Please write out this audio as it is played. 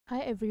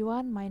Hi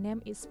everyone, my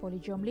name is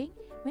JOMLING,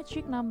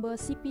 metric number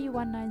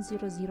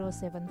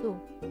CP190072.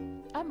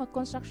 I'm a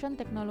construction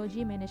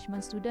technology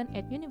management student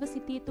at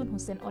University Tun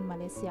Hussein on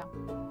Malaysia.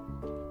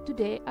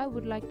 Today, I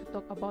would like to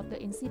talk about the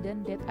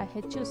incident that I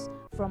had choose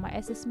from my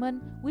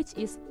assessment, which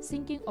is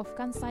sinking of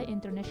Kansai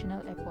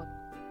International Airport.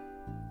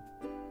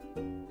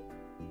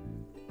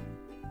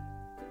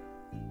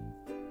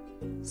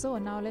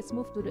 So now let's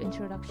move to the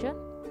introduction.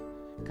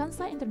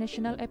 Kansai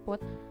International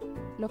Airport,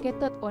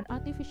 located on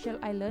artificial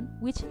island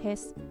which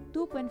has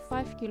 2.5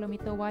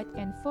 km wide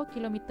and 4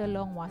 km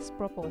long, was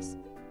proposed.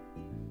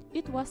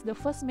 It was the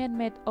first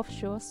man-made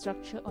offshore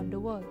structure on the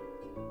world.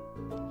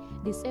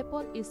 This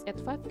airport is at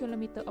 5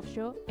 km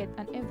offshore at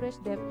an average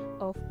depth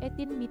of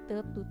 18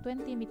 meter to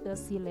 20 meter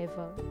sea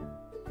level.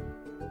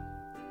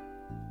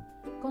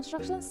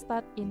 Construction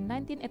started in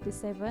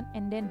 1987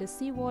 and then the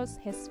seawalls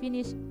has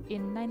finished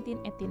in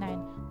 1989,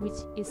 which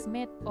is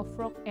made of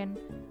rock and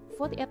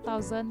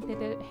 48,000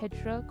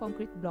 tetrahedral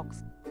concrete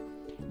blocks.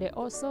 There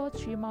also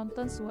 3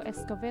 mountains were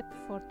excavated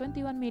for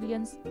 21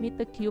 million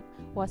meter cube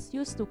was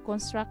used to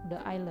construct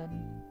the island.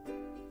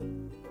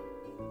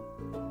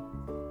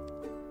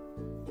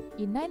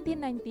 In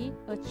 1990,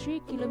 a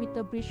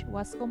 3-kilometer bridge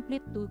was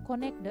completed to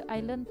connect the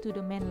island to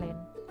the mainland.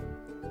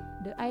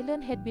 The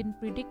island had been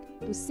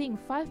predicted to sink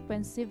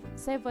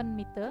 5.7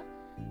 meter,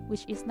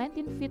 which is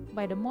 19 feet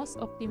by the most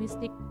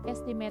optimistic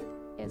estimate,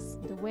 as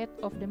the weight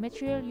of the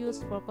material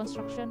used for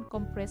construction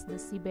compressed the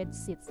seabed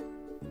sheets.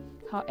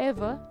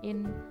 However,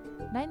 in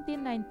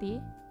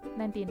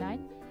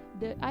 1999,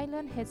 the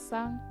island had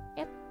sunk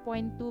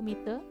 8.2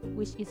 meter,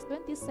 which is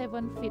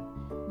 27 feet,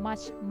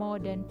 much more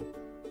than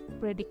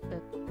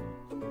predicted.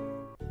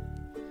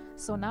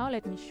 So now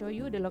let me show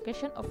you the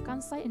location of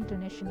Kansai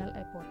International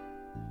Airport.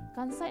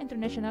 Kansai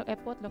International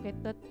Airport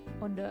located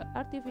on the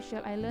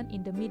artificial island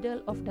in the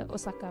middle of the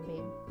Osaka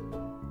Bay.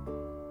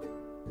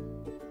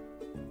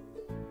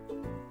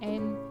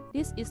 And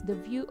this is the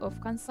view of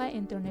Kansai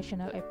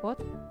International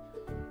Airport,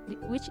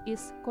 which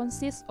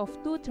consists of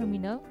 2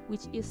 terminals,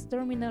 which is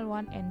Terminal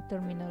 1 and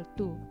Terminal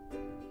 2.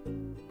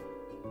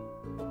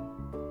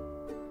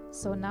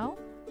 So now,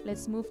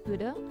 let's move to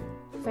the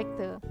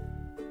factor,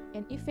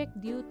 an effect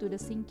due to the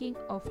sinking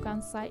of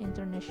Kansai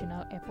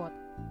International Airport.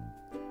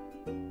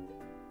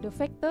 The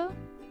factor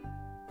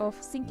of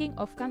sinking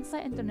of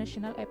Kansai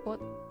International Airport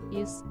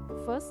is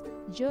first,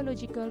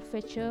 geological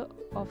feature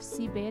of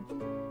seabed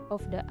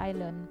of the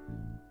island.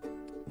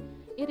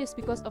 It is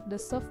because of the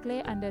soft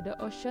clay under the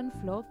ocean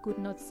floor could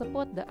not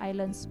support the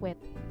island's weight.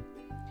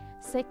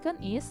 Second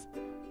is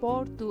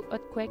prone to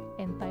earthquake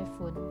and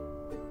typhoon.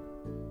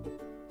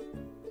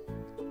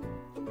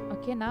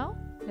 Okay, now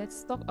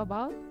let's talk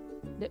about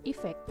the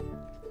effect.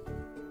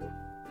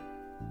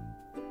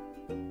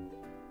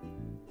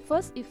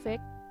 First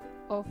effect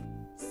of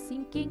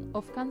sinking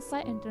of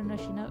Kansai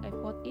International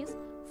Airport is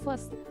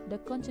first, the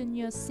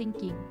continuous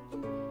sinking.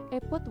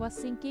 Airport was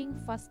sinking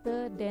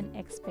faster than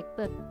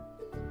expected,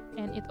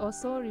 and it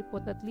also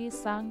reportedly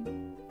sank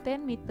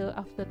 10 meters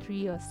after 3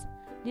 years.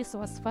 This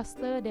was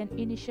faster than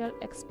initial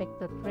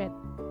expected rate.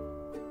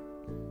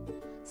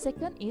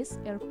 Second is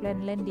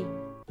airplane landing.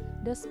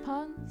 The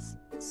sponge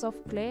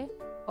soft clay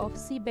of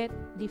seabed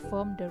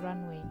deformed the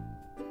runway.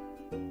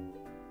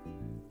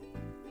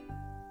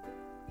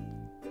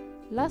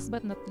 Last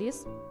but not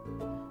least,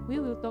 we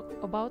will talk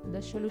about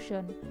the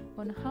solution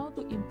on how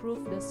to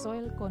improve the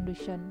soil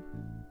condition.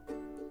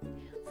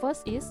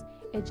 First is,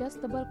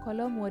 adjustable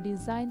columns were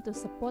designed to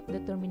support the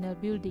terminal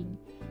building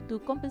to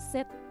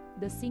compensate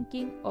the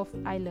sinking of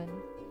island,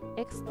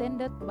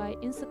 extended by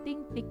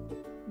inserting thick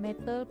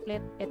metal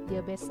plates at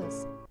their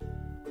bases.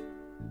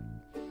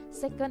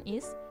 Second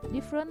is,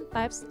 different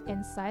types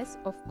and size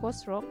of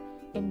coarse rock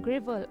and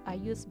gravel are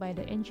used by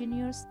the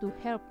engineers to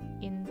help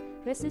in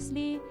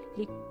resisting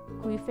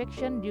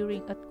liquefaction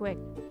during earthquake.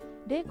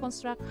 They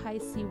construct high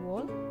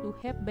seawall to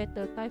help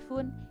battle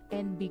typhoon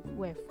and big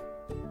wave.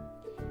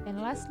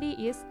 And lastly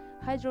is,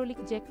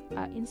 hydraulic jacks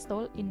are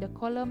installed in the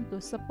column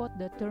to support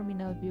the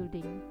terminal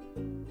building.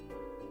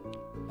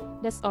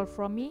 That's all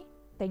from me.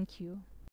 Thank you.